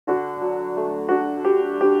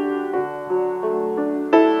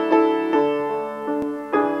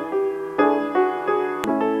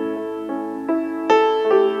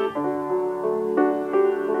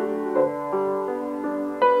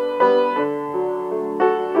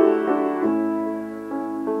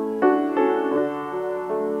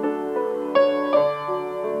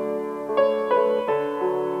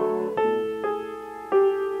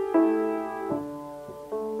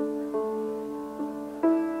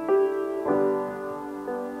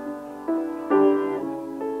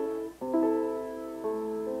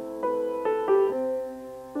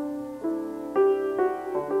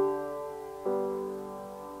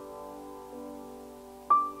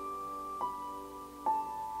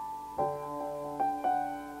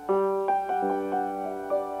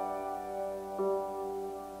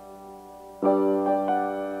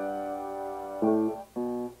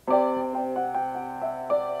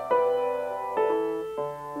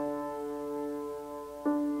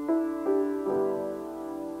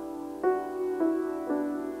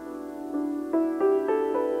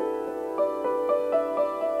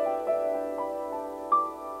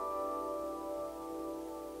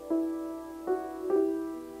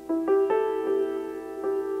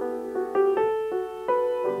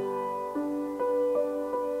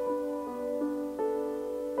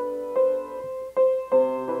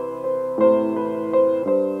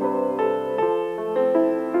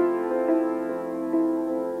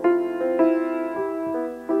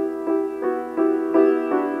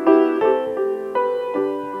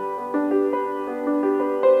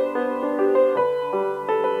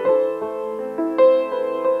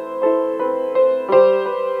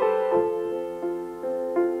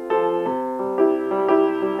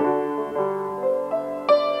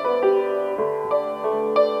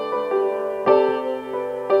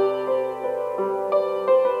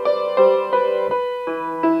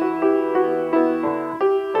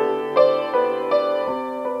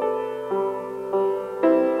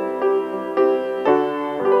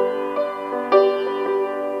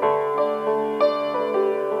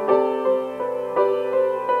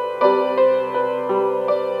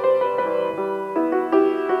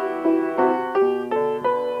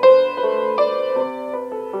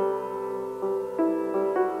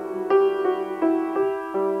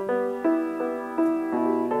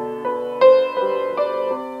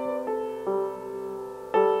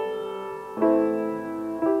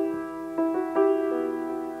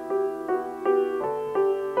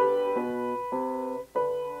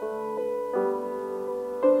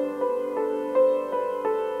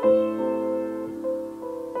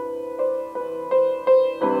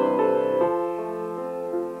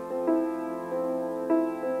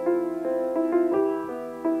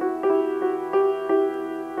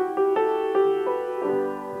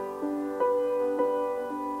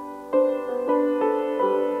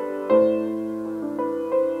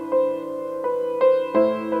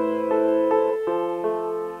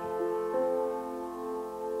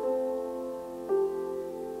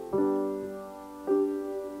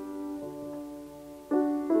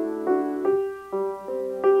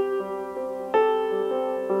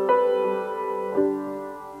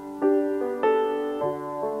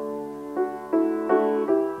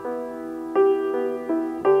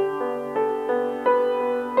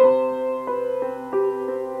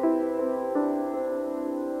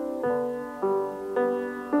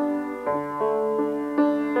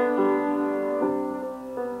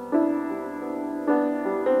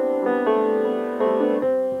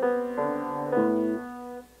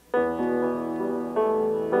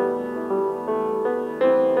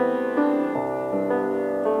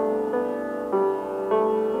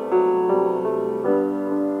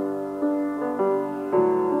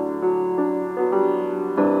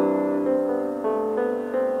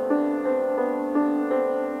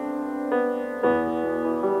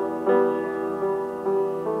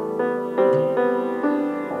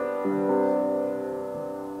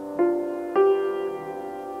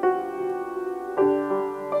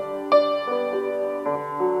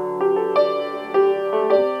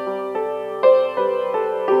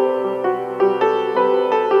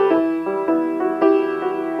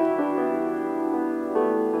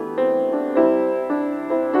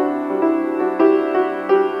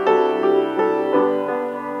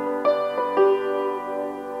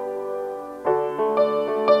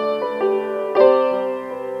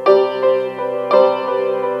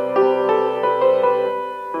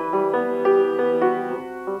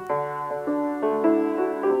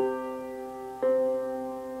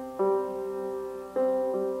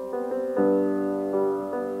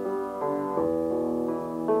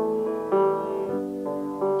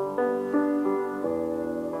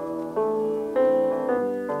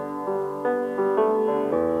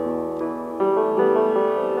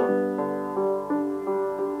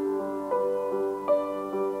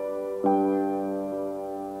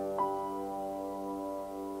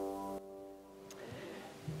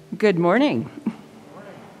Good morning. I'm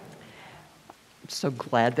so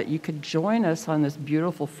glad that you could join us on this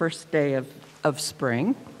beautiful first day of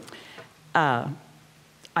spring. I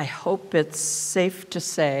hope it's safe to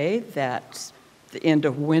say that the end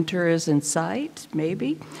of winter is in sight,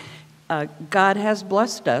 maybe. God has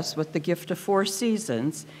blessed us with the gift of 4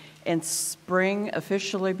 seasons, and spring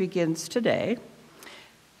officially begins today.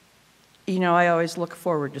 You know, I always look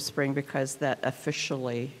forward to spring because that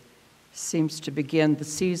officially seems to begin the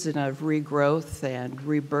season of regrowth and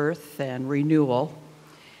rebirth and renewal.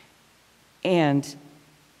 And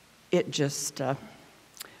it just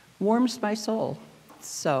warms my soul.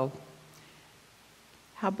 So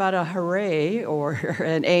how about a hooray or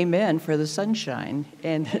an amen for the sunshine?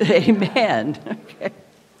 And amen.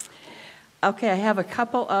 Okay, I have a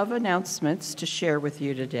couple of announcements to share with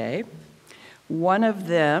you today. One of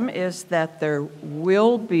them is that there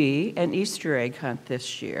will be an Easter egg hunt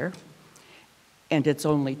this year, and it's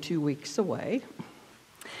only 2 weeks away.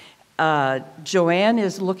 Joanne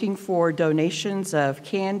is looking for donations of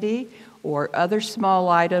candy or other small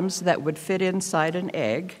items that would fit inside an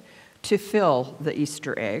egg to fill the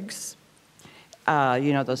Easter eggs.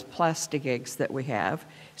 You know, those plastic eggs that we have.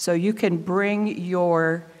 So you can bring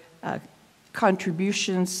your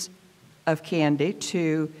contributions of candy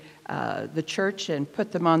to the church and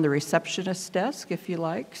put them on the receptionist's desk if you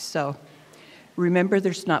like. So remember,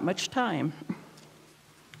 there's not much time.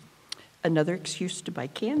 Another excuse to buy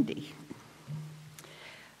candy.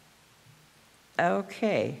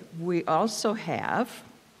 Okay, we also have,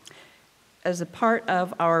 as a part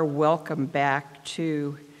of our welcome back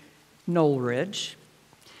to Noelridge,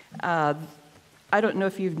 I don't know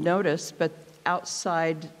if you've noticed, but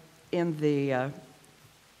outside in the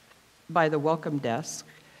by the welcome desk,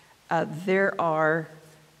 there's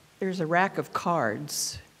a rack of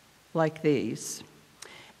cards like these,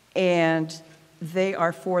 and they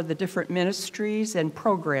are for the different ministries and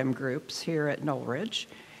program groups here at Noelridge.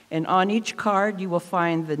 And on each card, you will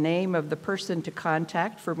find the name of the person to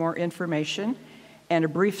contact for more information and a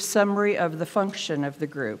brief summary of the function of the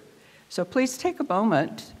group. So please take a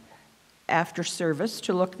moment after service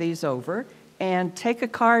to look these over and take a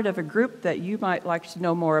card of a group that you might like to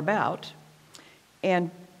know more about and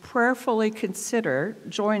prayerfully consider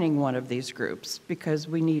joining one of these groups because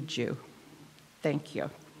we need you. Thank you.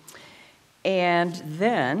 And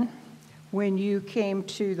then, when you came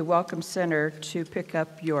to the Welcome Center to pick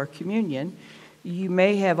up your communion, you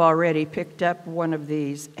may have already picked up one of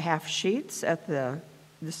these half sheets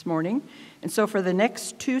this morning. And so for the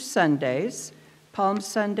next 2 Sundays, Palm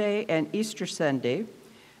Sunday and Easter Sunday,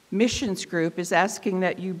 Missions Group is asking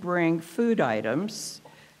that you bring food items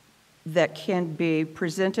that can be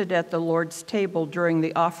presented at the Lord's table during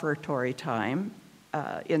the offertory time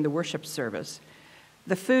in the worship service.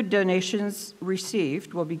 The food donations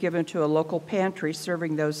received will be given to a local pantry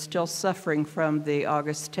serving those still suffering from the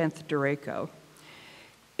August 10th derecho.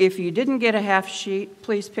 If you didn't get a half sheet,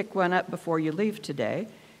 please pick one up before you leave today,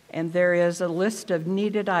 and there is a list of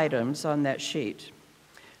needed items on that sheet.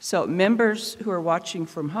 So members who are watching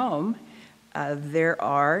from home, there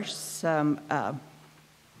are some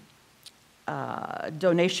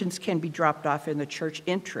donations can be dropped off in the church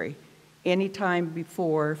entry anytime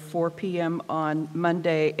before 4 p.m. on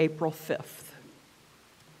Monday, April 5th.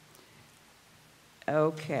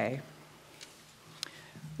 Okay.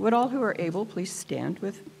 Would all who are able please stand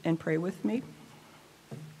with and pray with me?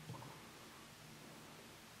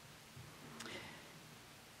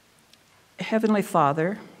 Heavenly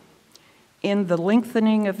Father, in the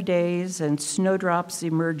lengthening of days and snowdrops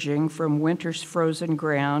emerging from winter's frozen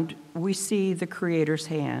ground, we see the Creator's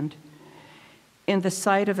hand. In the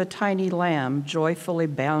sight of a tiny lamb joyfully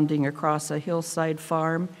bounding across a hillside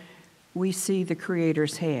farm, we see the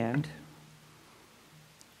Creator's hand.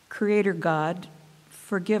 Creator God,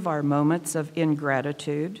 forgive our moments of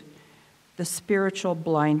ingratitude, the spiritual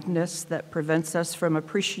blindness that prevents us from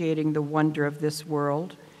appreciating the wonder of this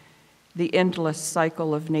world, the endless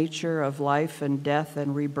cycle of nature, of life and death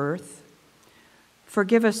and rebirth.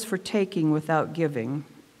 Forgive us for taking without giving,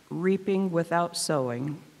 reaping without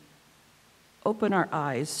sowing. Open our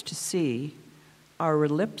eyes to see, our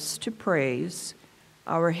lips to praise,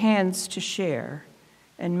 our hands to share,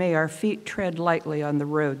 and may our feet tread lightly on the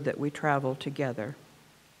road that we travel together.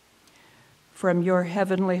 From your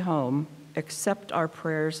heavenly home, accept our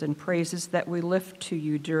prayers and praises that we lift to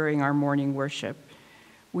you during our morning worship.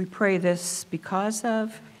 We pray this because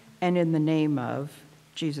of and in the name of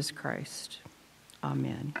Jesus Christ.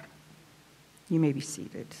 Amen. You may be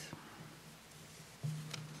seated.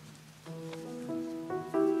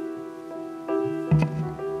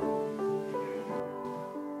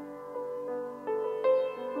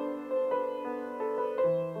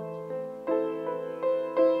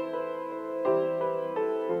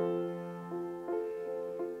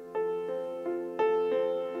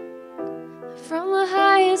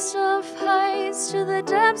 floats to the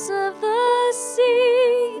depths of the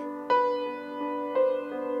sea.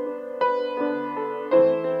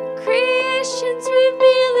 Creation's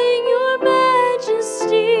revealing your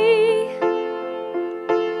majesty.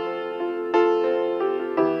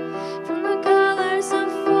 From the colors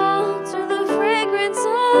of fall to the fragrance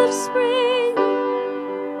of spring,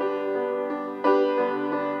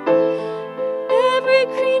 every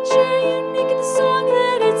creature unique in the song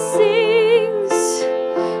that it sings,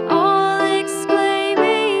 all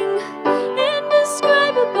exclaiming,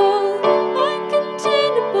 indescribable,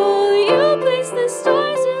 uncontainable. You place the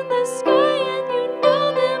stars in the sky and you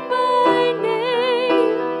know them by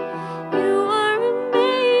name. You are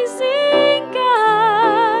amazing,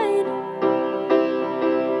 God.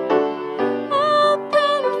 All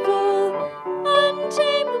powerful,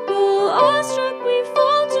 untamable, awestruck we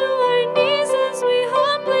fall to our knees as we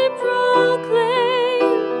humbly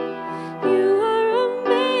proclaim. You are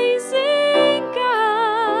amazing,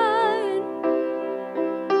 God.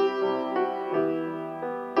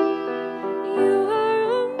 You are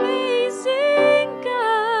amazing,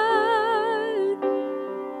 God.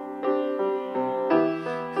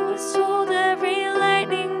 Who has told every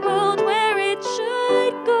lightning bolt where it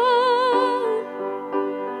should go,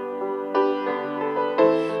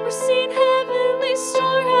 or seen heavenly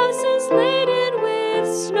storehouses laden with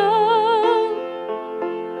snow?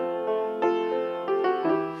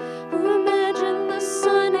 Who imagined the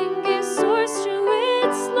sun and gave source to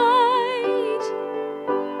its light,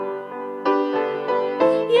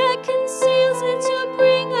 yet conceals it to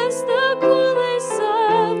bring us the coolness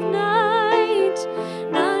of night?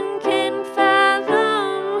 None can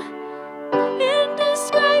fathom,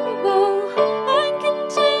 indescribable,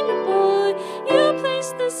 uncontainable. You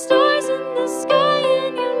place the stars in the sky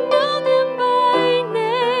and you know them by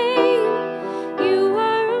name. You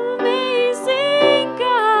are amazing,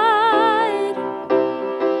 God.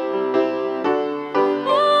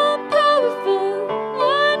 All powerful,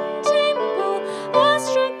 untamable,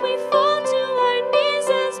 awestruck we fall to our knees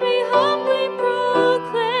as we humbly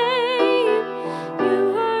proclaim. You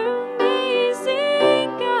are amazing,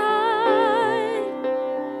 God.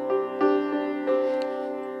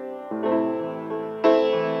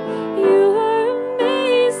 You are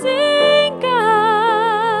amazing, God.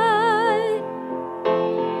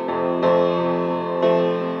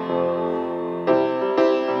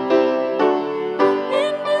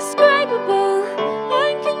 Indescribable,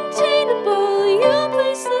 uncontainable. You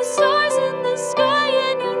place the stars in the sky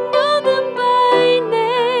and you know them by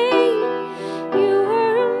name. You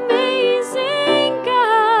are amazing,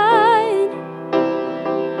 God.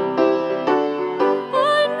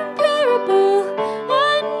 Unbearable,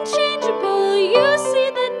 unchangeable. You see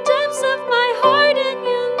the depths of my heart and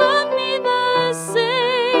you love me the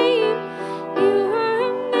same. You are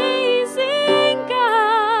amazing,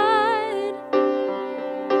 God.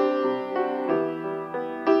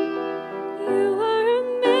 You are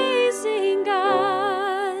amazing,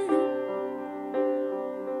 God.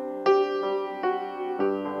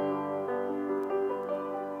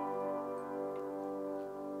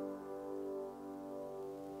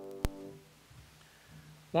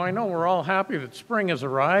 Well, I know we're all happy that spring has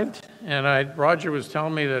arrived, and Roger was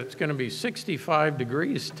telling me that it's going to be 65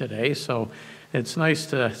 degrees today, so it's nice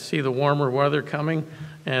to see the warmer weather coming,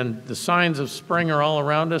 and the signs of spring are all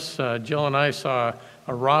around us. Jill and I saw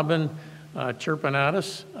a robin chirping at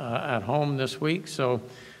us at home this week, so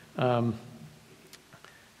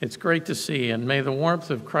it's great to see, and may the warmth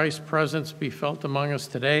of Christ's presence be felt among us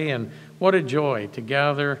today, and what a joy to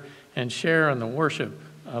gather and share in the worship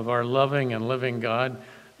of our loving and living God.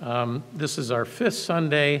 This is our 5th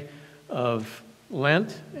Sunday of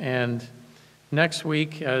Lent, and next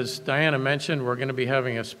week, as Diana mentioned, we're going to be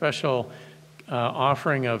having a special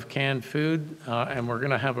offering of canned food, and we're going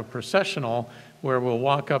to have a processional where we'll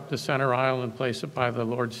walk up the center aisle and place it by the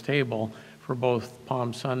Lord's table for both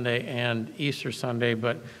Palm Sunday and Easter Sunday,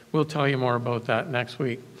 but we'll tell you more about that next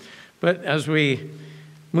week. But as we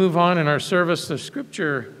move on in our service, the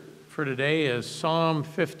scripture for today is Psalm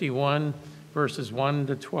 51, verses 1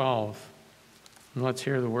 to 12. And let's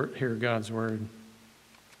hear God's word.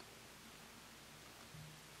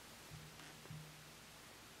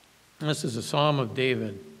 This is a psalm of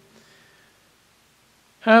David.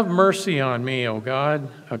 Have mercy on me, O God,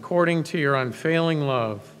 according to your unfailing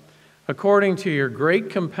love. According to your great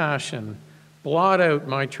compassion, blot out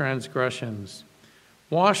my transgressions.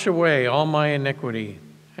 Wash away all my iniquity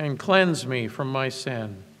and cleanse me from my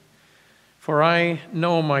sin. For I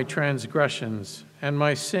know my transgressions, and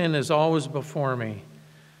my sin is always before me.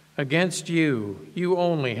 Against you, you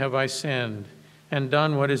only have I sinned, and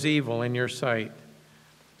done what is evil in your sight,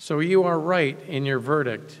 So you are right in your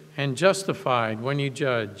verdict and justified when you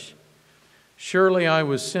judge. Surely I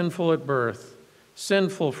was sinful at birth,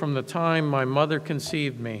 sinful from the time my mother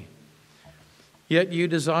conceived me. Yet you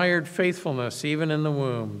desired faithfulness even in the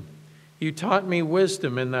womb. You taught me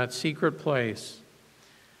wisdom in that secret place.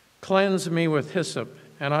 Cleanse me with hyssop,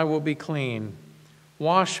 and I will be clean.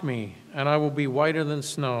 Wash me, and I will be whiter than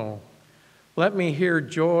snow. Let me hear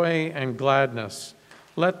joy and gladness.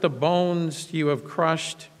 Let the bones you have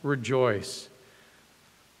crushed rejoice.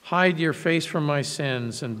 Hide your face from my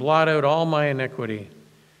sins and blot out all my iniquity.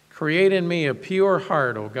 Create in me a pure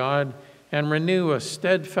heart, O God, and renew a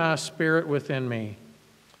steadfast spirit within me.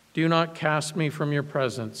 Do not cast me from your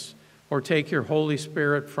presence or take your Holy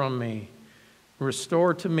Spirit from me.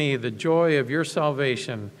 Restore to me the joy of your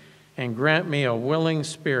salvation and grant me a willing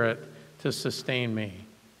spirit to sustain me.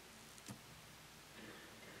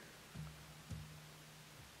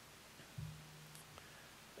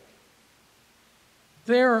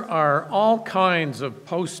 There are all kinds of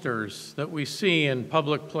posters that we see in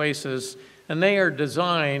public places, and they are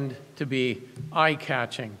designed to be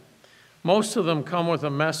eye-catching. Most of them come with a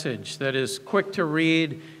message that is quick to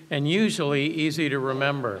read and usually easy to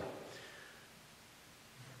remember.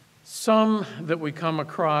 Some that we come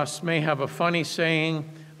across may have a funny saying,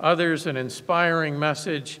 others an inspiring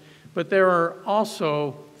message, but there are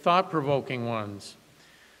also thought-provoking ones.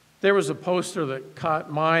 There was a poster that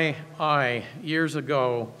caught my eye years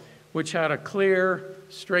ago, which had a clear,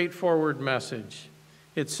 straightforward message.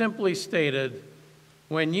 It simply stated,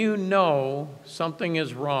 when you know something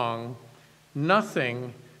is wrong,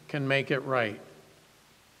 nothing can make it right.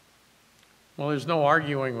 Well, there's no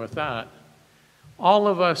arguing with that. All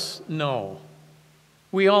of us know.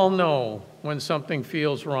 We all know when something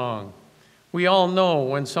feels wrong. We all know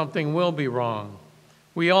when something will be wrong.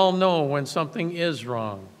 We all know when something is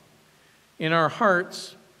wrong. In our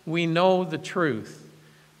hearts, we know the truth.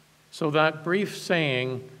 So that brief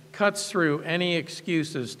saying cuts through any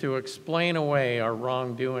excuses to explain away our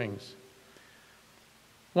wrongdoings.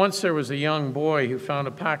 Once there was a young boy who found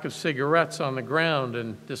a pack of cigarettes on the ground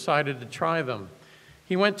and decided to try them.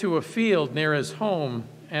 He went to a field near his home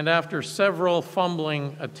and after several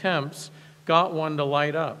fumbling attempts, got one to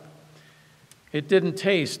light up. It didn't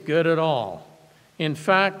taste good at all. In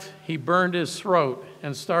fact, he burned his throat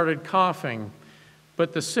and started coughing,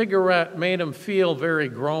 but the cigarette made him feel very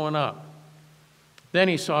grown up. Then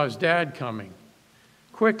he saw his dad coming.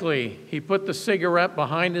 Quickly, he put the cigarette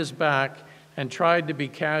behind his back and tried to be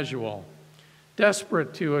casual.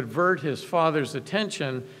 Desperate to avert his father's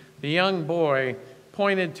attention, the young boy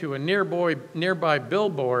pointed to a nearby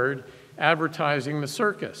billboard advertising the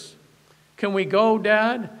circus. "Can we go,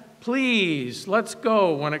 Dad? Please, let's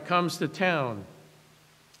go when it comes to town."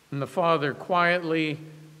 And the father quietly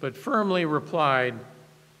but firmly replied,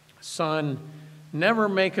 "Son, never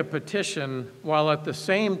make a petition while at the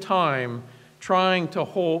same time trying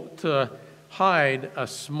to hide a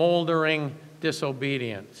smoldering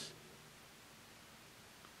disobedience."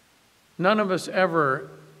 None of us ever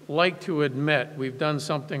like to admit we've done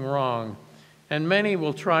something wrong, and many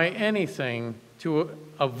will try anything to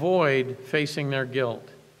avoid facing their guilt.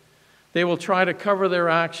 They will try to cover their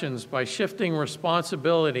actions by shifting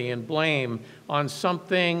responsibility and blame on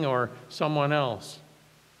something or someone else.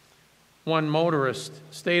 One motorist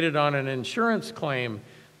stated on an insurance claim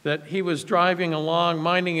that he was driving along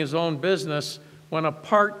minding his own business when a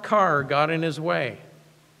parked car got in his way.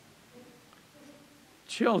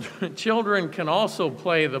 Children can also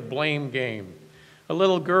play the blame game. A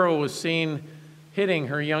little girl was seen hitting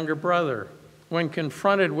her younger brother. When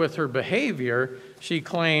confronted with her behavior, she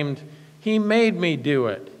claimed, "He made me do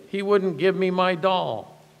it. He wouldn't give me my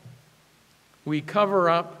doll." We cover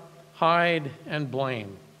up, hide, and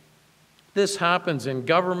blame. This happens in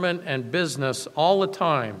government and business all the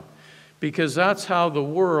time because that's how the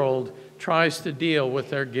world tries to deal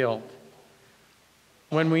with their guilt.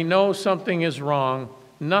 When we know something is wrong,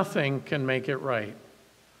 nothing can make it right.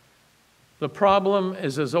 The problem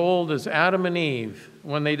is as old as Adam and Eve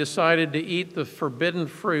when they decided to eat the forbidden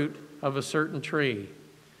fruit of a certain tree.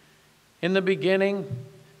 In the beginning,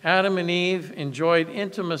 Adam and Eve enjoyed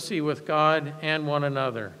intimacy with God and one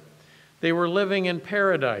another. They were living in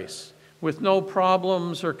paradise with no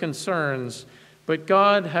problems or concerns, but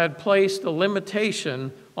God had placed a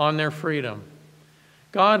limitation on their freedom.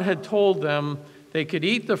 God had told them they could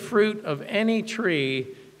eat the fruit of any tree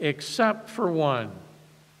except for one.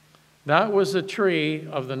 That was the tree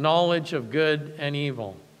of the knowledge of good and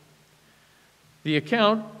evil. The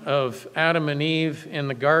account of Adam and Eve in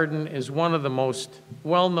the garden is one of the most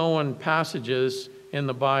well-known passages in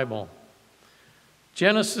the Bible.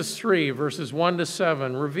 Genesis 3, verses 1 to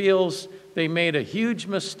 7, reveals they made a huge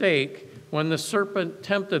mistake when the serpent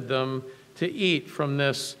tempted them to eat from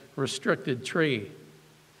this restricted tree.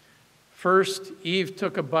 First, Eve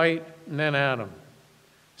took a bite, and then Adam.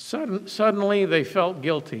 Suddenly, they felt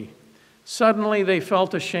guilty. Suddenly, they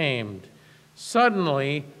felt ashamed.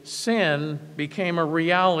 Suddenly, sin became a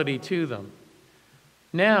reality to them.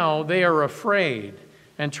 Now, they are afraid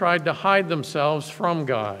and tried to hide themselves from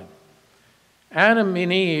God. Adam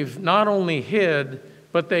and Eve not only hid,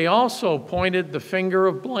 but they also pointed the finger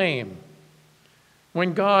of blame.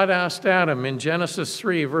 When God asked Adam in Genesis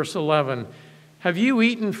 3, verse 11, "Have you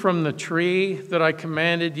eaten from the tree that I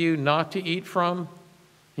commanded you not to eat from?"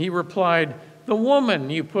 He replied, "The woman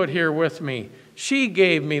you put here with me, she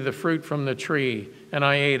gave me the fruit from the tree, and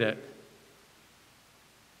I ate it."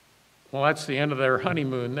 Well, that's the end of their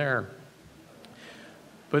honeymoon there.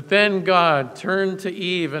 But then God turned to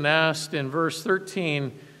Eve and asked in verse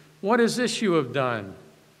 13, "What is this you have done?"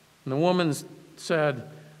 And the woman said,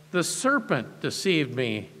 "The serpent deceived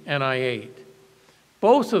me, and I ate."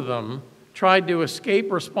 Both of them tried to escape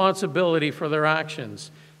responsibility for their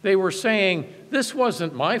actions. They were saying, "This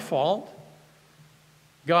wasn't my fault."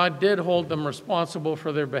 God did hold them responsible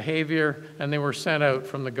for their behavior, and they were sent out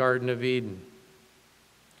from the Garden of Eden.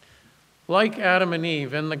 Like Adam and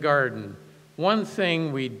Eve in the garden, one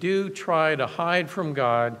thing we do try to hide from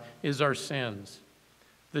God is our sins.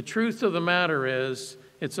 The truth of the matter is,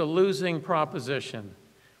 it's a losing proposition.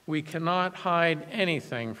 We cannot hide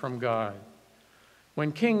anything from God.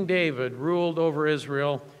 When King David ruled over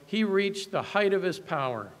Israel, he reached the height of his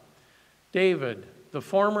power. David, the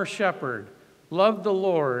former shepherd, loved the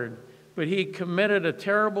Lord, but he committed a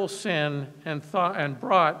terrible sin and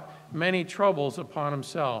brought many troubles upon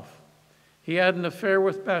himself. He had an affair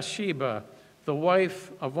with Bathsheba, the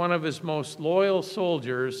wife of one of his most loyal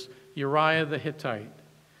soldiers, Uriah the Hittite.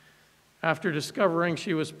 After discovering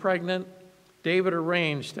she was pregnant, David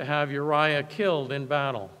arranged to have Uriah killed in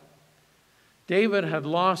battle. David had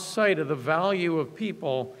lost sight of the value of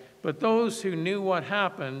people, but those who knew what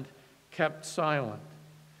happened kept silent.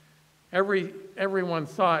 Everyone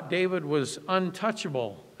thought David was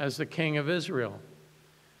untouchable as the king of Israel.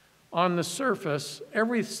 On the surface,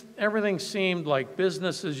 everything seemed like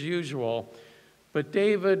business as usual, but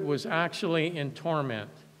David was actually in torment.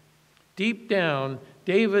 Deep down,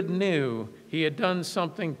 David knew he had done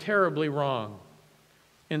something terribly wrong.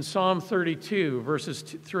 In Psalm 32, verses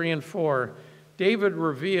 3 and 4, David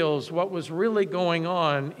reveals what was really going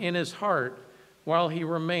on in his heart while he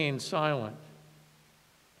remained silent.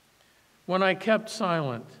 "When I kept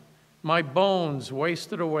silent, my bones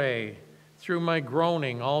wasted away through my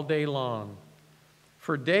groaning all day long.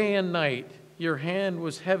 For day and night your hand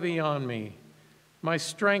was heavy on me. My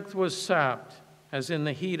strength was sapped as in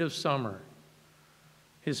the heat of summer."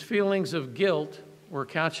 His feelings of guilt were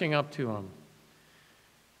catching up to him.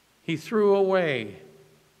 He threw away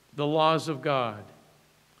the laws of God.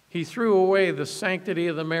 He threw away the sanctity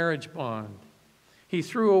of the marriage bond. He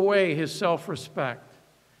threw away his self-respect.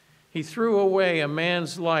 He threw away a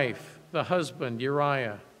man's life, the husband,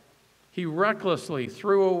 Uriah. He recklessly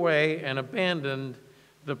threw away and abandoned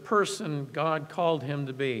the person God called him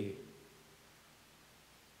to be.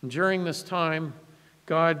 And during this time,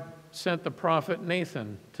 God sent the prophet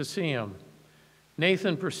Nathan to see him.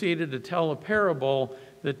 Nathan proceeded to tell a parable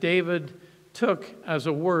that David took as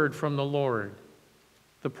a word from the Lord.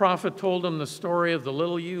 The prophet told him the story of the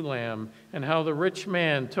little ewe lamb and how the rich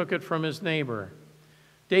man took it from his neighbor.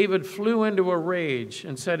 David flew into a rage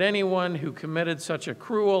and said anyone who committed such a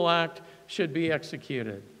cruel act should be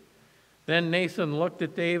executed. Then Nathan looked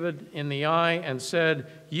at David in the eye and said,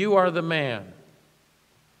 "You are the man."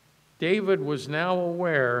 David was now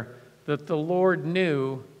aware that the Lord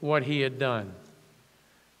knew what he had done.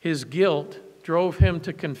 His guilt drove him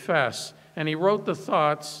to confess, and he wrote the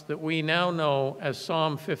thoughts that we now know as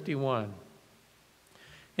Psalm 51.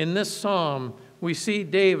 In this psalm, we see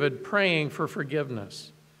David praying for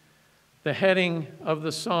forgiveness. The heading of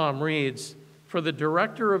the psalm reads, "For the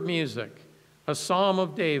director of music, a psalm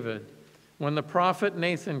of David, when the prophet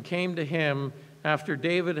Nathan came to him after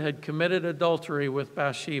David had committed adultery with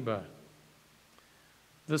Bathsheba."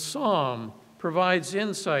 The psalm provides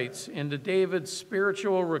insights into David's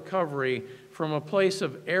spiritual recovery from a place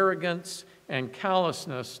of arrogance and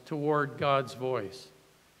callousness toward God's voice.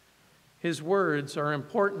 His words are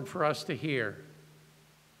important for us to hear.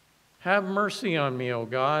 "Have mercy on me, O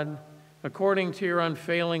God, according to your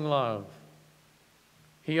unfailing love."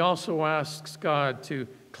 He also asks God to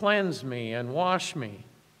cleanse me and wash me.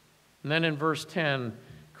 And then in verse 10,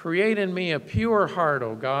 "Create in me a pure heart,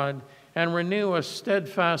 O God, and renew a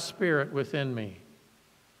steadfast spirit within me."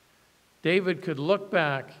 David could look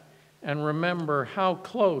back and remember how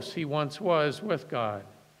close he once was with God,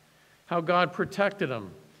 how God protected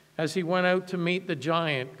him as he went out to meet the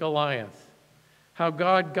giant Goliath, how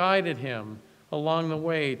God guided him along the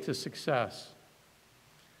way to success.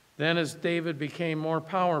 Then as David became more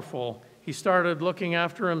powerful, he started looking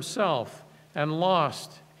after himself and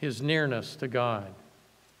lost his nearness to God.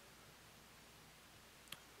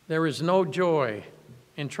 There is no joy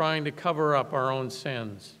in trying to cover up our own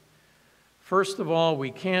sins. First of all,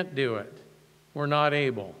 we can't do it. We're not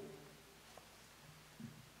able.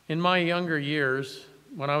 In my younger years,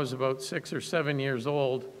 when I was about 6 or 7 years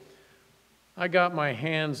old, I got my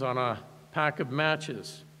hands on a pack of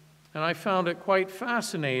matches, and I found it quite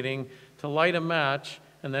fascinating to light a match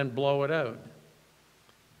and then blow it out.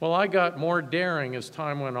 Well, I got more daring as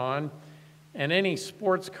time went on, and any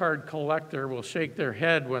sports card collector will shake their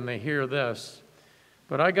head when they hear this,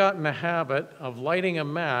 but I got in the habit of lighting a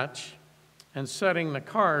match and setting the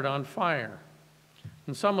card on fire.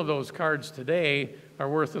 And some of those cards today are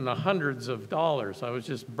worth in the hundreds of dollars. I was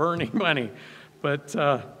just burning money. But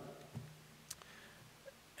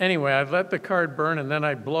anyway, I'd let the card burn and then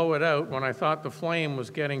I'd blow it out when I thought the flame was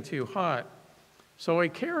getting too hot. So I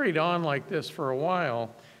carried on like this for a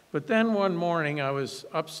while. But then one morning I was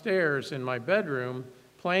upstairs in my bedroom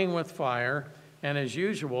playing with fire, and as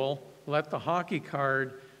usual, let the hockey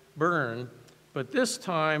card burn. But this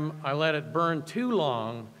time I let it burn too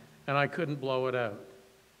long and I couldn't blow it out.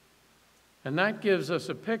 And that gives us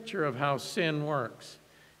a picture of how sin works.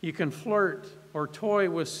 You can flirt or toy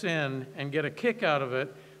with sin and get a kick out of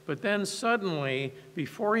it, but then suddenly,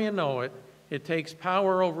 before you know it, it takes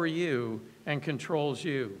power over you and controls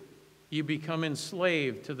you. You become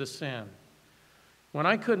enslaved to the sin. When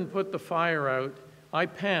I couldn't put the fire out, I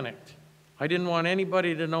panicked. I didn't want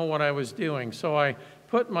anybody to know what I was doing, so I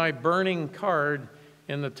put my burning card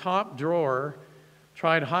in the top drawer,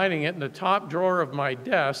 tried hiding it in the top drawer of my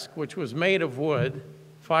desk, which was made of wood.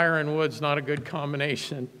 Fire and wood's not a good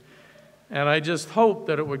combination. And I just hoped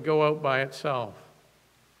that it would go out by itself.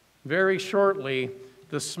 Very shortly,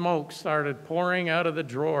 the smoke started pouring out of the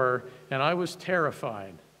drawer, and I was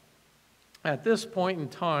terrified. At this point in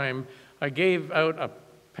time, I gave out a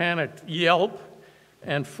panicked yelp,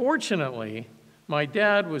 and fortunately, my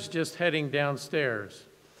dad was just heading downstairs.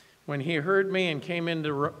 When he heard me and came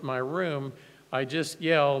into my room, I just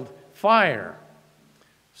yelled, "Fire!"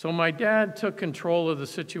 So my dad took control of the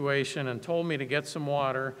situation and told me to get some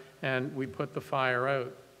water, and we put the fire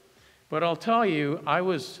out. But I'll tell you, I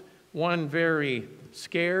was one very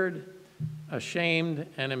scared, ashamed,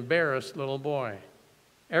 and embarrassed little boy.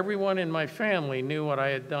 Everyone in my family knew what I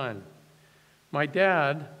had done. My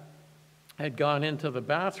dad had gone into the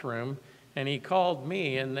bathroom, and he called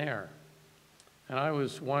me in there. And I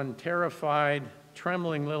was one terrified,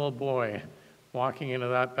 trembling little boy walking into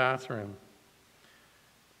that bathroom.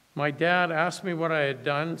 My dad asked me what I had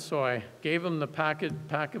done, so I gave him the pack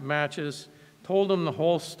of matches, told him the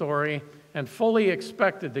whole story, and fully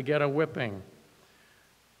expected to get a whipping.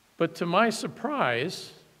 But to my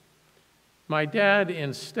surprise, my dad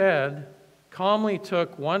instead calmly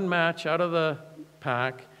took one match out of the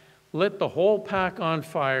pack, lit the whole pack on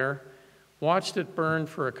fire, watched it burn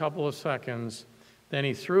for a couple of seconds, then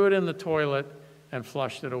he threw it in the toilet and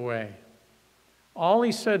flushed it away. All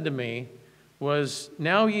he said to me was,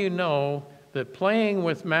 "Now you know that playing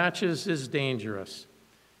with matches is dangerous.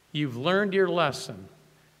 You've learned your lesson,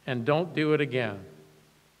 and don't do it again."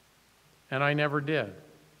 And I never did.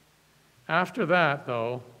 After that,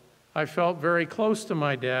 though, I felt very close to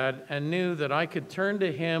my dad and knew that I could turn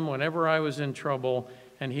to him whenever I was in trouble,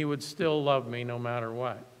 and he would still love me no matter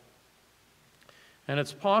what. And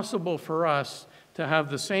it's possible for us to have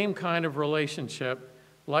the same kind of relationship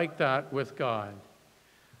like that with God.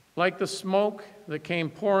 Like the smoke that came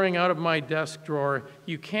pouring out of my desk drawer,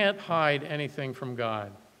 you can't hide anything from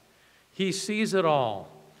God. He sees it all.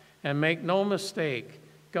 And make no mistake,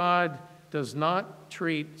 God does not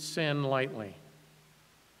treat sin lightly.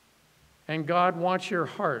 And God wants your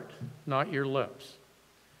heart, not your lips.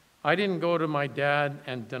 I didn't go to my dad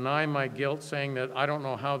and deny my guilt, saying that I don't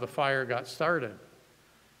know how the fire got started.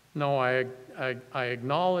 No, I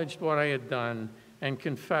acknowledged what I had done and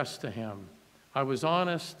confessed to him. I was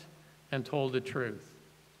honest and told the truth.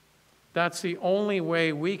 That's the only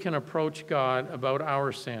way we can approach God about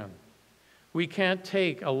our sin. We can't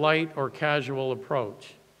take a light or casual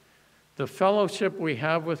approach. The fellowship we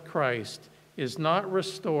have with Christ is not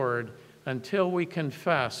restored until we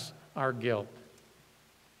confess our guilt.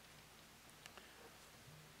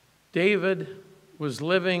 David was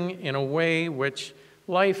living in a way which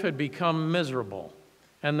life had become miserable,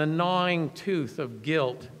 and the gnawing tooth of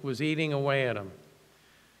guilt was eating away at him.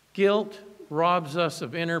 Guilt robs us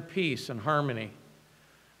of inner peace and harmony.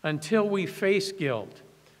 Until we face guilt,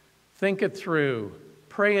 think it through,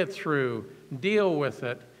 pray it through, deal with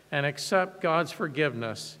it, and accept God's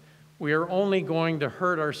forgiveness, we are only going to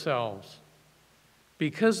hurt ourselves.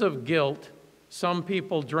 Because of guilt, some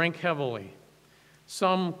people drink heavily.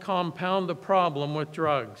 Some compound the problem with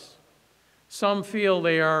drugs. Some feel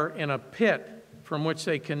they are in a pit from which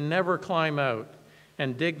they can never climb out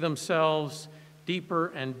and dig themselves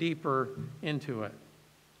deeper and deeper into it.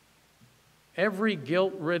 Every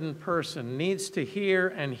guilt-ridden person needs to hear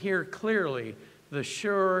and hear clearly the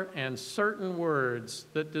sure and certain words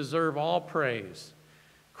that deserve all praise.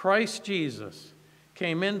 Christ Jesus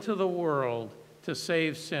came into the world to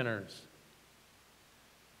save sinners.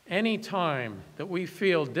 Any time that we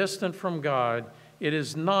feel distant from God, it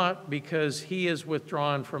is not because he is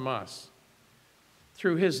withdrawn from us.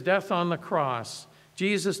 Through his death on the cross,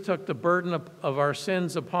 Jesus took the burden of our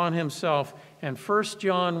sins upon himself, and 1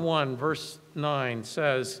 John 1, verse 9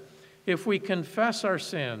 says, "If we confess our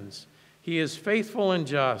sins, he is faithful and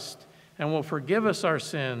just, and will forgive us our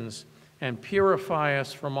sins and purify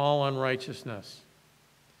us from all unrighteousness."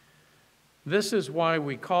 This is why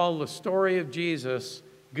we call the story of Jesus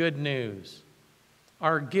good news.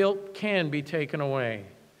 Our guilt can be taken away.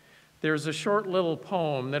 There's a short little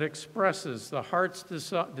poem that expresses the heart's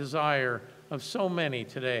desire of so many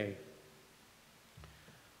today.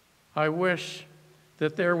 I wish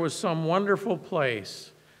that there was some wonderful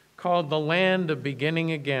place called the land of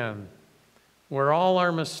beginning again, where all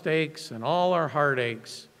our mistakes and all our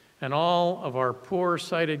heartaches and all of our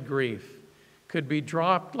poor-sighted grief could be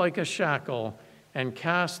dropped like a shackle and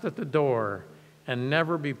cast at the door and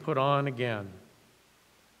never be put on again.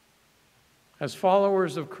 As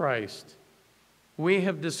followers of Christ, we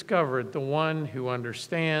have discovered the one who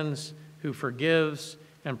understands, who forgives,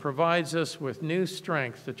 and provides us with new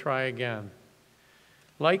strength to try again.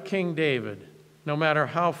 Like King David, no matter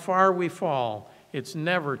how far we fall, it's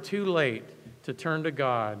never too late to turn to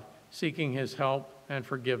God, seeking his help and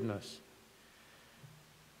forgiveness.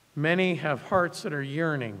 Many have hearts that are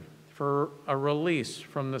yearning for a release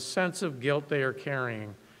from the sense of guilt they are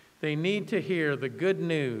carrying. They need to hear the good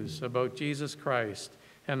news about Jesus Christ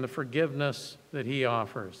and the forgiveness that he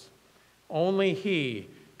offers. Only he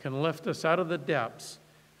can lift us out of the depths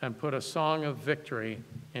and put a song of victory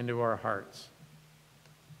into our hearts.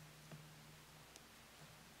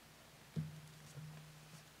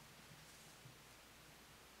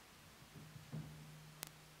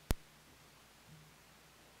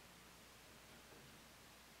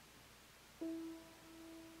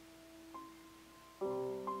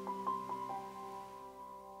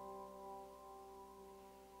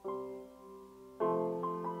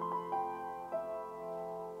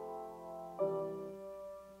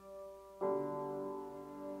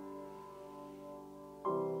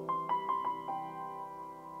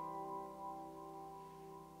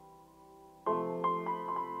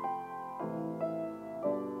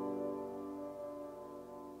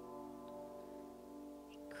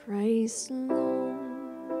 Christ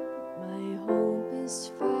alone, my hope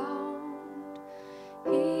is found.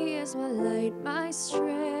 He is my light, my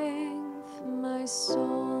strength, my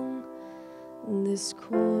song. This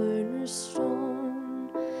cornerstone,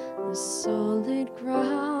 the solid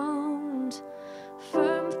ground,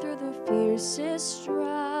 firm through the fiercest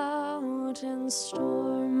drought and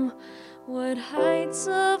storm. What heights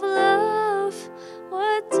of love,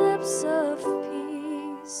 what depths of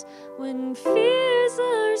peace, when fears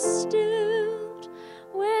are stilled,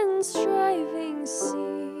 when striving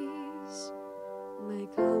cease. My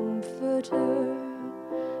comforter,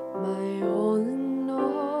 my all in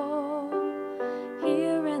all,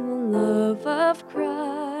 here in the love of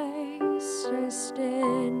Christ I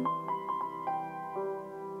stand.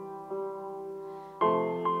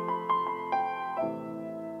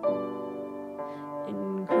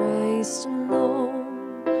 In Christ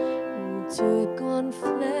alone, who took on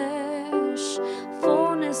flesh,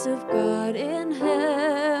 fullness of God in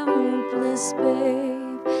helpless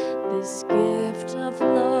babe, this gift of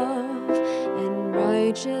love and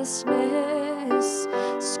righteousness,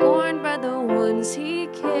 scorned by the ones he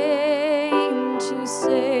came to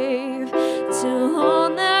save, till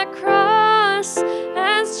on that cross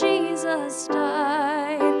as Jesus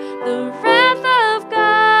died, the wrath of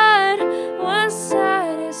God was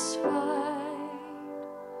satisfied.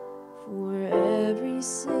 For every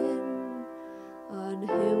sin on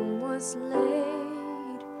him was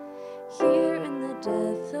laid, here in the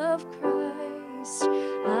death of Christ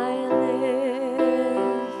I live.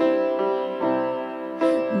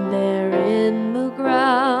 There in the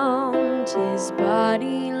ground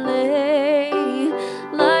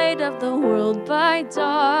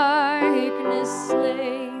darkness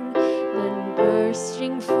slain, then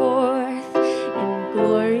bursting forth in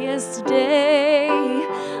glorious day.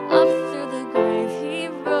 Up through the grave he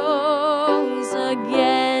rose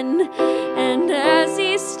again, and as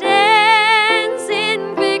he stands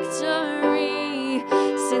in victory,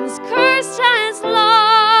 sin's curse has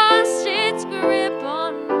lost its grip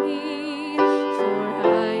on me. For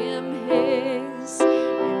I am his,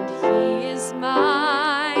 and he is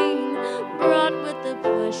mine, brought with the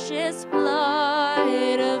precious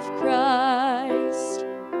blood of Christ.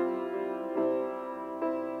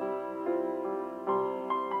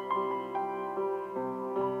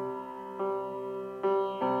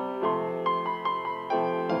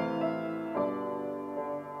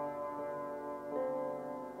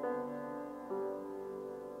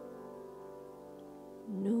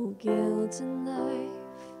 No guilt in life,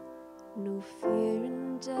 no fear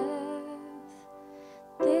in death.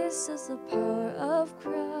 This is the power of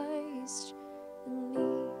Christ in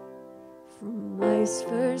me. From life's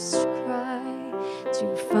first cry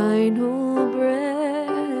to final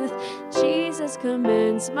breath, Jesus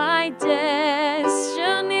commands my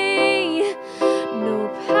destiny. No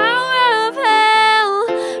power of hell,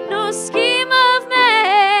 no scheme of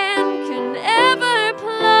man can ever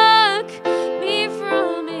pluck me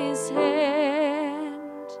from his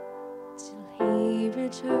hand till he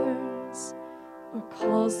returns or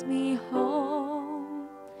calls me home.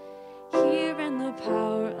 Here in the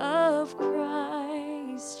power of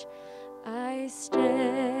Christ I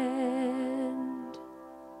stand.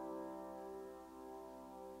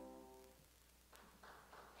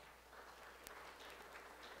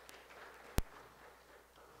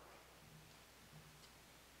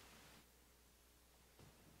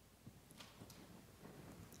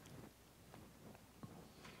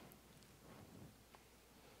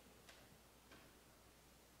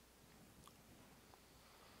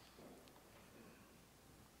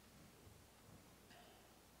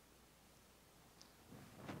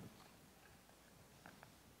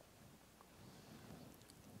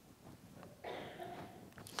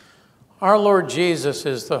 Our Lord Jesus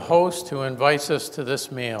is the host who invites us to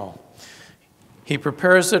this meal. He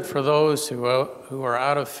prepares it for those who are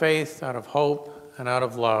out of faith, out of hope, and out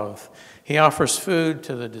of love. He offers food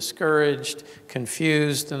to the discouraged,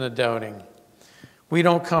 confused, and the doubting. We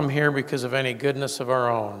don't come here because of any goodness of our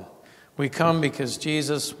own. We come because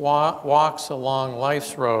Jesus walks along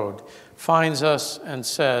life's road, finds us, and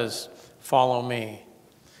says, "Follow me."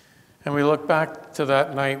 And we look back to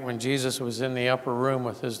that night when Jesus was in the upper room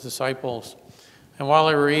with his disciples. And while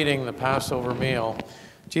they were eating the Passover meal,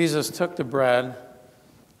 Jesus took the bread,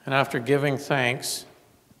 and after giving thanks,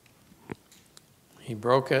 he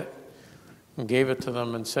broke it and gave it to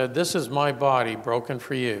them and said, "This is my body broken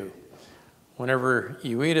for you. Whenever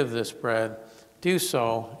you eat of this bread, do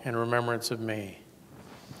so in remembrance of me."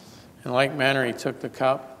 In like manner, he took the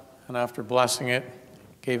cup, and after blessing it,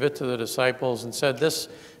 gave it to the disciples and said, "This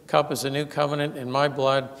cup is a new covenant in my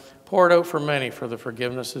blood, poured out for many for the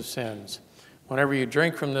forgiveness of sins. Whenever you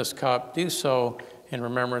drink from this cup, do so in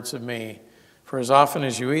remembrance of me. For as often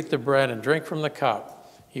as you eat the bread and drink from the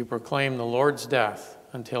cup, you proclaim the Lord's death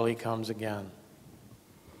until he comes again."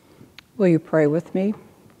 Will you pray with me?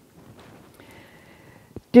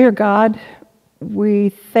 Dear God, we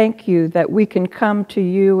thank you that we can come to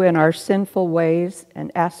you in our sinful ways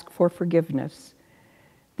and ask for forgiveness.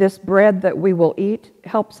 This bread that we will eat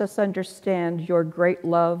helps us understand your great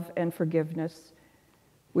love and forgiveness.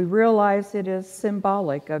 We realize it is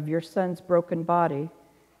symbolic of your Son's broken body,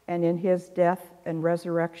 and in his death and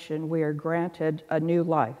resurrection, we are granted a new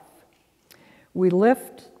life. We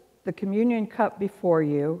lift the communion cup before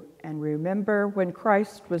you and remember when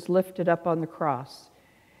Christ was lifted up on the cross.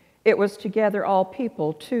 It was to gather all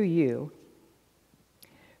people to you.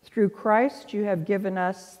 Through Christ, you have given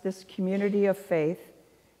us this community of faith.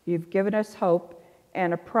 You've given us hope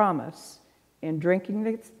and a promise. In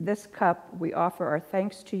drinking this cup, we offer our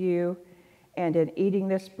thanks to you, and in eating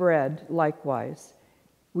this bread, likewise.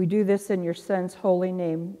 We do this in your Son's holy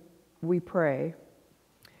name, we pray.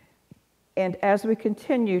 And as we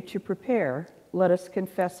continue to prepare, let us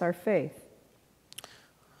confess our faith.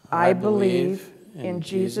 I believe in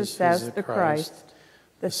Jesus as the Christ,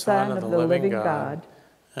 the Son of the living God,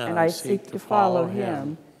 and I seek to follow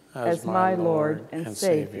him as my Lord and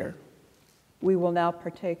Savior. We will now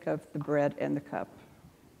partake of the bread and the cup.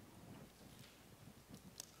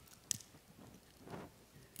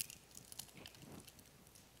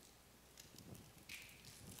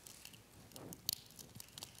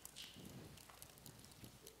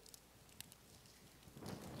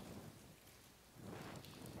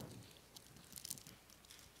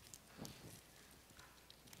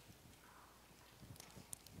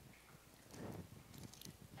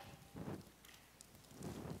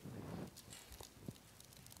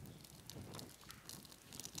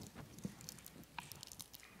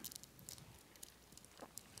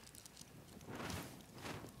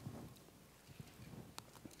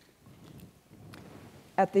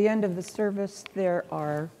 At the end of the service, there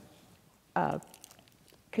are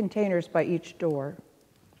containers by each door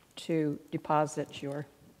to deposit your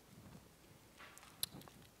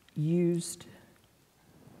used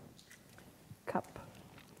cup.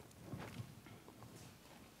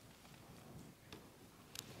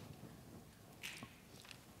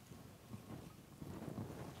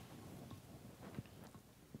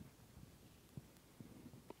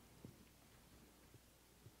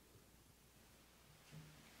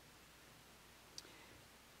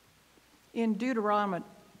 In Deuteronomy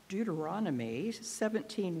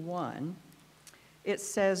 17:1, it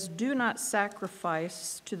says, "Do not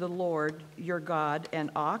sacrifice to the Lord your God an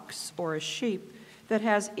ox or a sheep that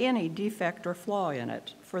has any defect or flaw in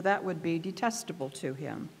it, for that would be detestable to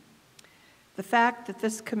him." The fact that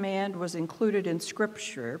this command was included in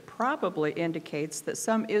Scripture probably indicates that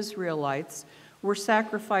some Israelites were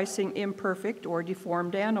sacrificing imperfect or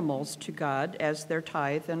deformed animals to God as their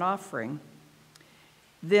tithe and offering.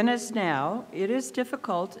 Then as now, it is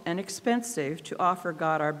difficult and expensive to offer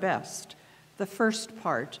God our best, the first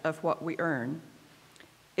part of what we earn.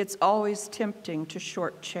 It's always tempting to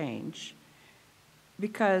shortchange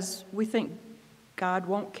because we think God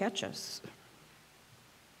won't catch us.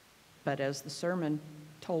 But as the sermon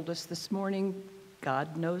told us this morning,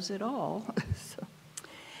 God knows it all. So,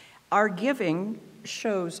 our giving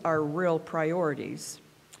shows our real priorities.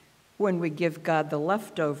 When we give God the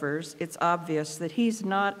leftovers, it's obvious that He's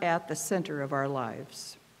not at the center of our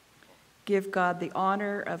lives. Give God the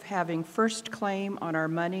honor of having first claim on our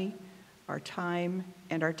money, our time,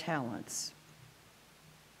 and our talents.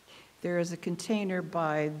 There is a container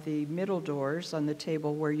by the middle doors on the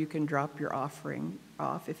table where you can drop your offering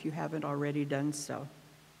off if you haven't already done so.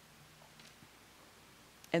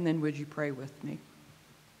 And then would you pray with me?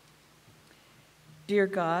 Dear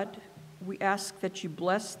God, we ask that you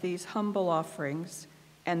bless these humble offerings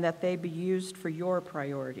and that they be used for your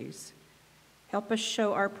priorities. Help us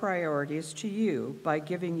show our priorities to you by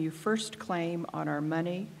giving you first claim on our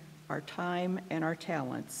money, our time, and our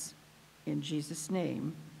talents. In Jesus'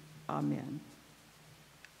 name, amen.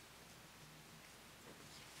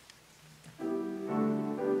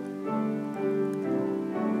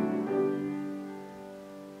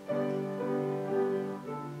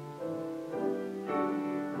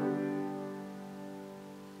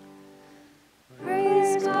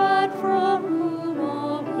 Praise God from whom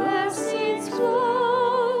all blessings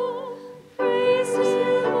flow. Praise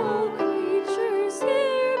Him, all creatures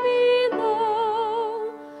here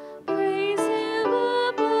below. Praise Him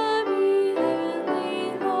above, ye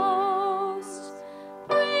heavenly hosts.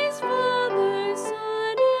 Praise Father,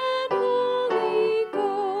 Son, and Holy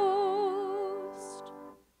Ghost.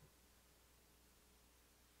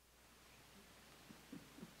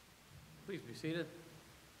 Please be seated.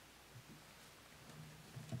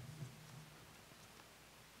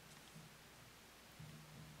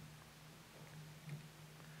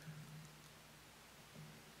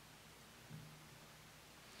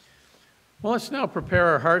 Well, let's now prepare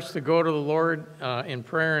our hearts to go to the Lord in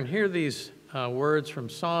prayer and hear these words from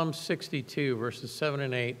Psalm 62, verses 7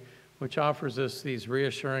 and 8, which offers us these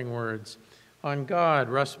reassuring words. On God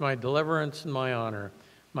rests my deliverance and my honor.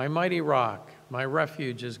 My mighty rock, my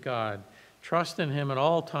refuge is God. Trust in Him at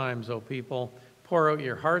all times, O people. Pour out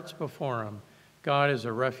your hearts before Him. God is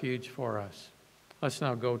a refuge for us. Let's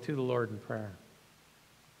now go to the Lord in prayer.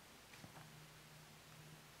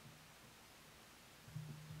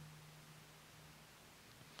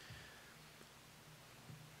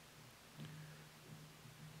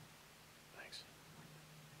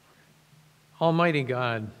 Almighty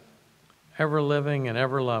God, ever living and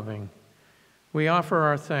ever loving, we offer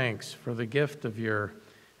our thanks for the gift of your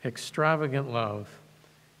extravagant love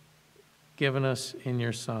given us in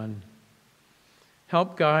your Son.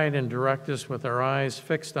 Help guide and direct us with our eyes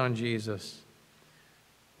fixed on Jesus.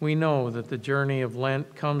 We know that the journey of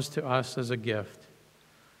Lent comes to us as a gift.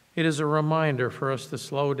 It is a reminder for us to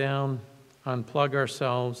slow down, unplug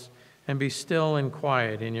ourselves, and be still and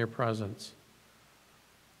quiet in your presence.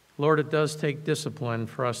 Lord, it does take discipline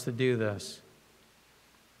for us to do this.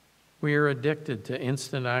 We are addicted to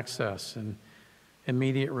instant access and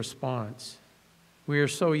immediate response. We are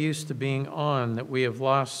so used to being on that we have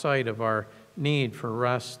lost sight of our need for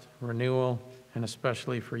rest, renewal, and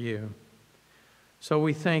especially for you. So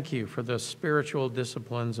we thank you for the spiritual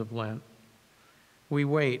disciplines of Lent. We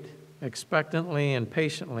wait expectantly and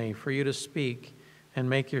patiently for you to speak and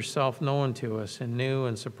make yourself known to us in new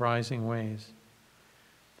and surprising ways.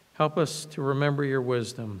 Help us to remember your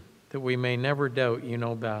wisdom, that we may never doubt you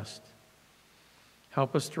know best.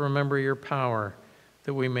 Help us to remember your power,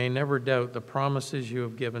 that we may never doubt the promises you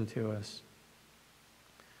have given to us.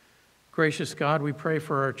 Gracious God, we pray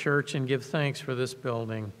for our church and give thanks for this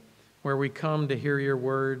building, where we come to hear your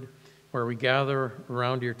word, where we gather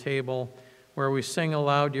around your table, where we sing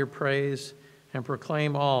aloud your praise and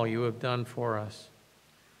proclaim all you have done for us.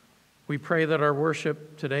 We pray that our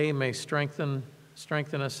worship today may strengthen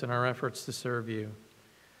us in our efforts to serve you.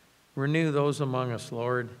 Renew those among us,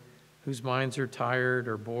 Lord, whose minds are tired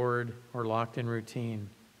or bored or locked in routine.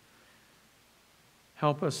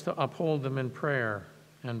 Help us to uphold them in prayer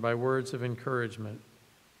and by words of encouragement.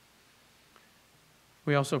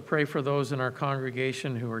 We also pray for those in our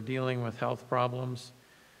congregation who are dealing with health problems.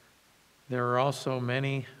 There are also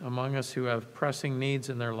many among us who have pressing needs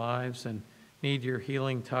in their lives and need your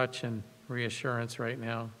healing touch and reassurance right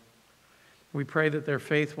now. We pray that their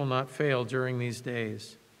faith will not fail during these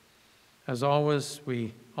days. As always,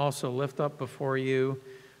 we also lift up before you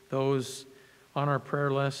those on our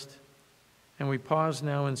prayer list, and we pause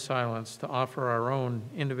now in silence to offer our own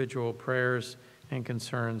individual prayers and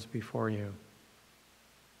concerns before you.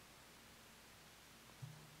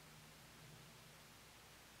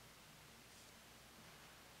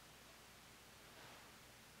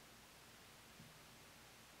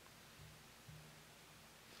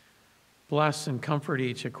 Bless and comfort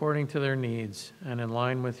each according to their needs and in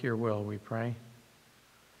line with your will, we pray.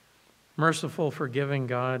 Merciful, forgiving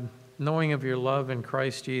God, knowing of your love in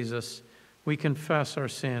Christ Jesus, we confess our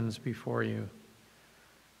sins before you.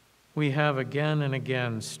 We have again and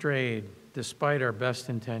again strayed despite our best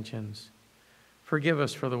intentions. Forgive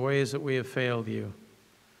us for the ways that we have failed you.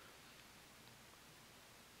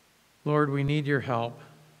 Lord, we need your help.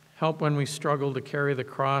 Help when we struggle to carry the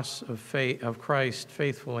cross of Christ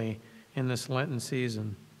faithfully in this Lenten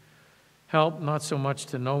season. Help not so much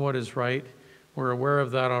to know what is right, we're aware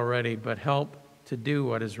of that already, but help to do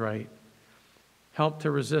what is right. Help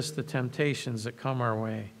to resist the temptations that come our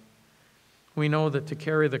way. We know that to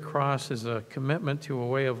carry the cross is a commitment to a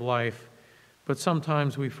way of life, but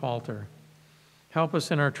sometimes we falter. Help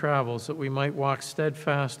us in our travels that we might walk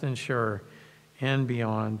steadfast and sure and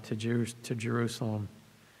beyond to Jerusalem.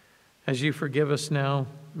 As you forgive us now,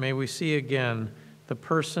 may we see again the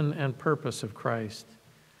person and purpose of Christ.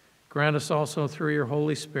 Grant us also through your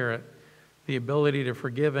Holy Spirit the ability to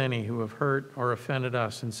forgive any who have hurt or offended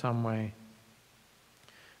us in some way.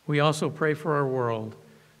 We also pray for our world,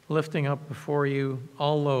 lifting up before you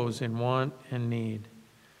all those in want and need.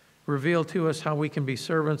 Reveal to us how we can be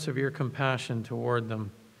servants of your compassion toward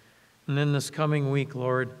them. And in this coming week,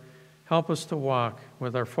 Lord, help us to walk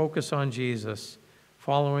with our focus on Jesus,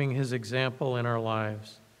 following his example in our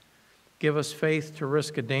lives. Give us faith to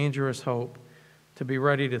risk a dangerous hope, to be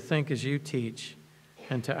ready to think as you teach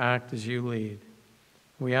and to act as you lead.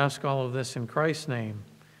 We ask all of this in Christ's name,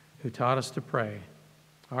 who taught us to pray.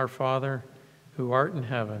 Our Father, who art in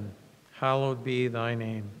heaven, hallowed be thy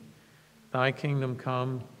name. Thy kingdom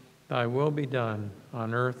come, thy will be done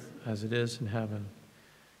on earth as it is in heaven.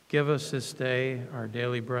 Give us this day our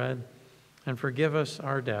daily bread, and forgive us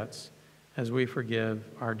our debts as we forgive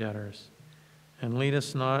our debtors. And lead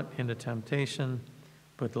us not into temptation,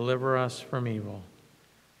 but deliver us from evil.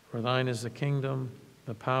 For thine is the kingdom,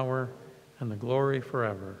 the power, and the glory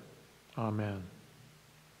forever. Amen.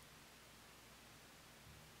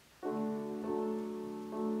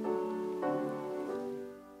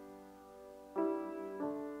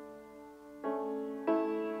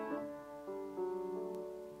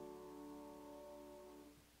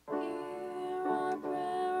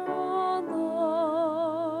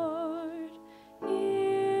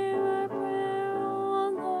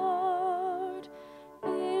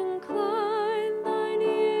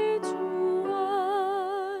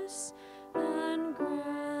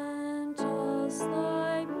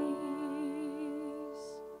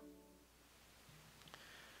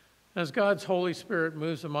 As God's Holy Spirit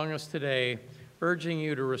moves among us today, urging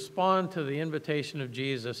you to respond to the invitation of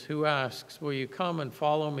Jesus, who asks, will you come and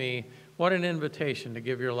follow me? What an invitation to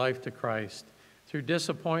give your life to Christ. Through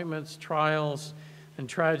disappointments, trials, and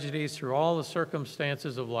tragedies, through all the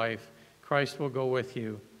circumstances of life, Christ will go with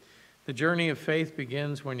you. The journey of faith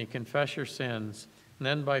begins when you confess your sins, and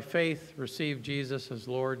then by faith receive Jesus as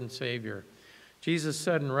Lord and Savior. Jesus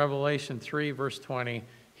said in Revelation 3, verse 20,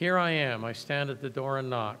 "Here I am, I stand at the door and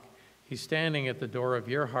knock." He's standing at the door of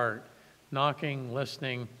your heart, knocking,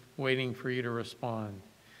 listening, waiting for you to respond.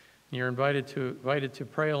 And you're invited to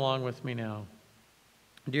pray along with me now.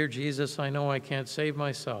 Dear Jesus, I know I can't save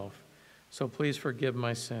myself, so please forgive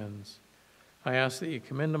my sins. I ask that you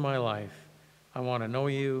come into my life. I want to know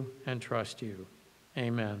you and trust you.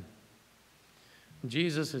 Amen.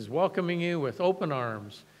 Jesus is welcoming you with open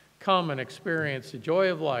arms. Come and experience the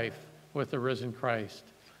joy of life with the risen Christ.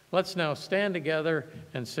 Let's now stand together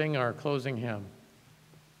and sing our closing hymn.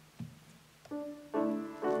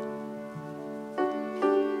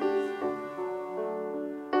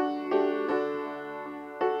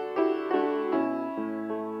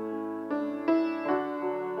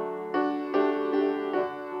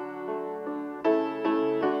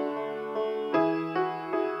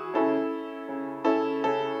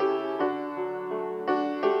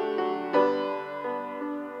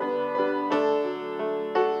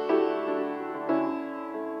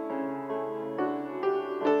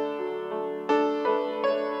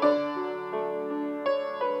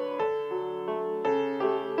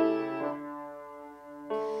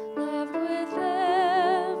 Loved with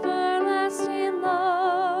everlasting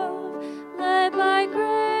love, led by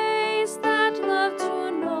grace that love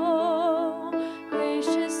to know.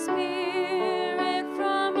 Gracious Spirit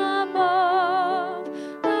from above,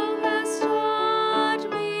 thou hast taught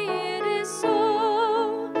me it is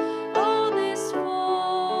so. Oh, this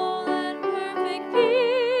full and perfect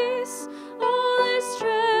peace, oh, this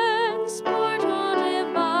transport all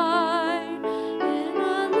divine, in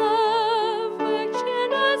a love which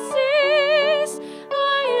cannot cease. I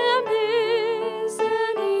am his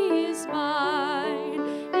and he is mine.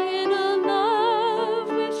 In a love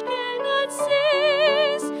which cannot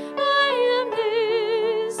cease, I am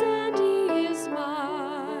his and he is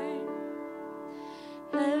mine.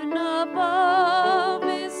 Heaven above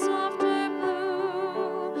is softer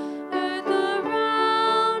blue, earth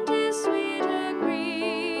around is sweeter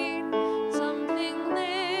green. Something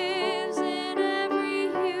lives in every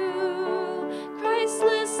hue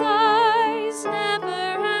Christless eyes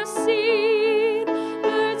never have seen.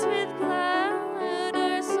 Birds with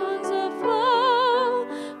gladder songs aflow,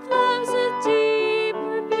 flowers of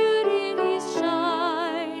deeper beauties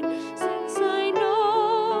shine. Since I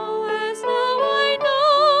know, as now I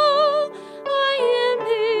know, I am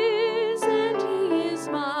his and he is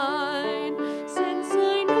mine. Since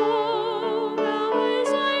I know, now as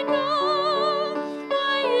I know,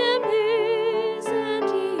 I am his and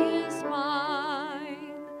he is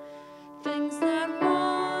mine. Things that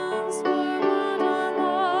once were but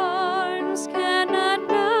alarms cannot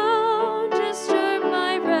now disturb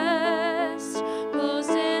my rest. Closed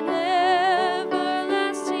in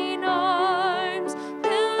everlasting arms,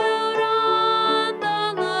 pillowed on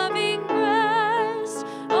the loving breast.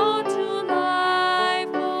 Oh, to lie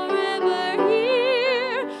forever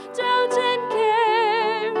here, doubt and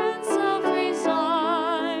care and self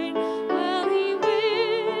resign, while he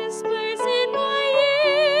whispers in my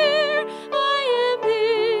ear, I am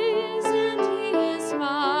his and he is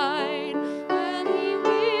mine. While he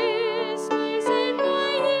whispers in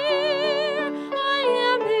my ear, I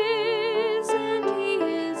am his and he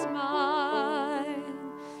is mine.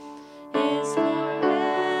 Is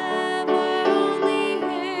forever only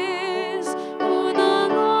his, who the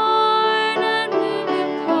Lord and will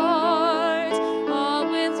depart, all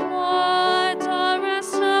with what a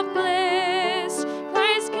rest of bliss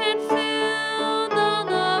Christ can fill the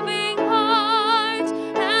loving heart.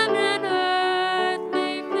 Heaven and earth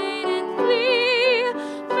may fade and flee,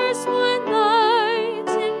 first one night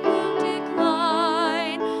in gloom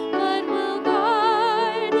decline, but will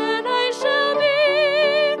guide and I shall be.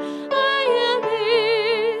 I am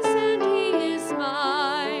his and he is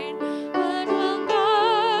mine, but will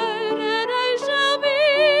guide and I shall be.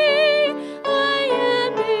 I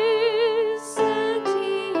am his and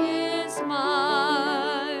he is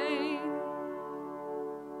mine.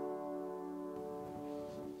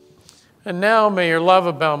 And now may your love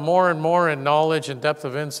abound more and more in knowledge and depth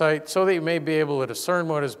of insight, so that you may be able to discern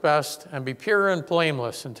what is best and be pure and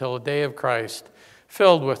blameless until the day of Christ,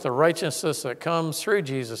 filled with the righteousness that comes through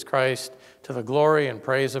Jesus Christ, to the glory and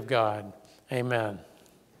praise of God. Amen.